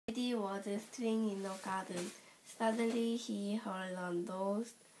was sitting in the garden. Suddenly he heard a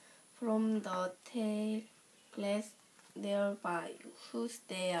noise from the terrace nearby. Who's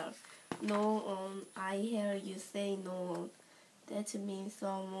there? No one. I hear you say no one. That means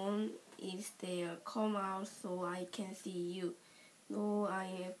someone is there. Come out so I can see you. No,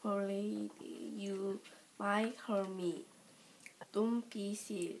 I'm afraid you might hurt me. Don't be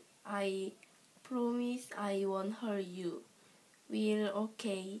silly. I promise I won't hurt you. Well,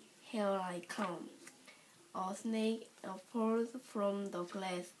 okay, here I come. A snake appeared from the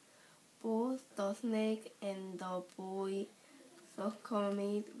glass. Both the snake and the boy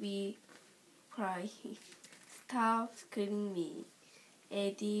succumbed with crying. Stop screaming.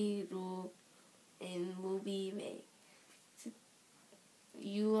 Eddie looked and moved back.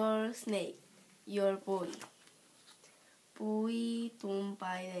 Your snake, your boy. Boy, don't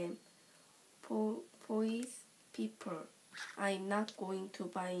buy them. Boys, people. I'm not going to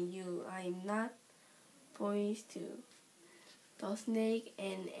buy you. I'm not going to. The snake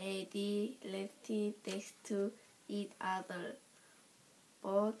and Eddie left next to each other.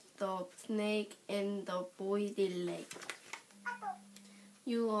 But the snake and the boy didn't.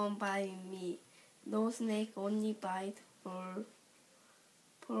 You won't buy me. No snake only bite for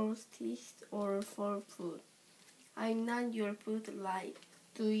prestige or for food. I'm not your food like.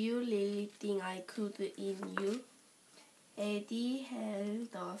 Do you really think I could eat you? Eddie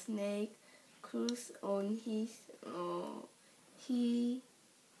held the snake close on his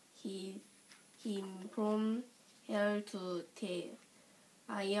him from hair to tail.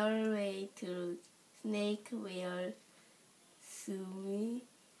 I always thought snakes were slimy,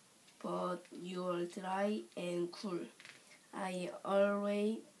 but you're dry and cool. I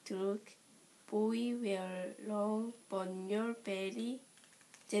always thought boys were long, but you're very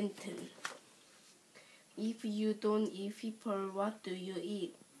gentle. If you don't eat people, what do you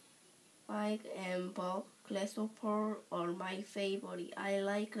eat? Pike and bug, grasshopper are my favorite. I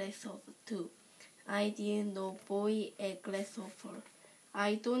like grasshopper too. I didn't know boys ate grasshopper.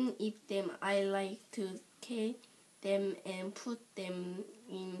 I don't eat them. I like to catch them and put them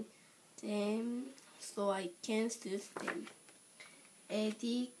in jam so I can use them.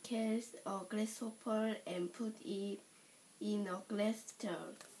 Eddie catches a grasshopper and put it in a glass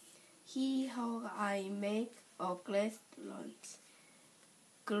jar. He how I make a glass lunch.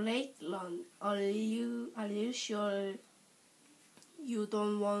 Great lunch. Are you sure you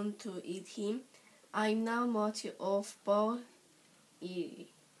don't want to eat him? I'm not much of a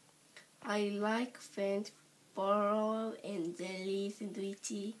I like French bottle and jelly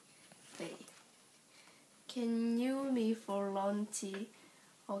sandwich. Can you meet for lunch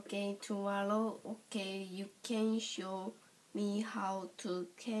again tomorrow? Okay, you can show me how to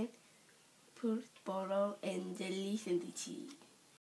can put bottle and jelly sandwich.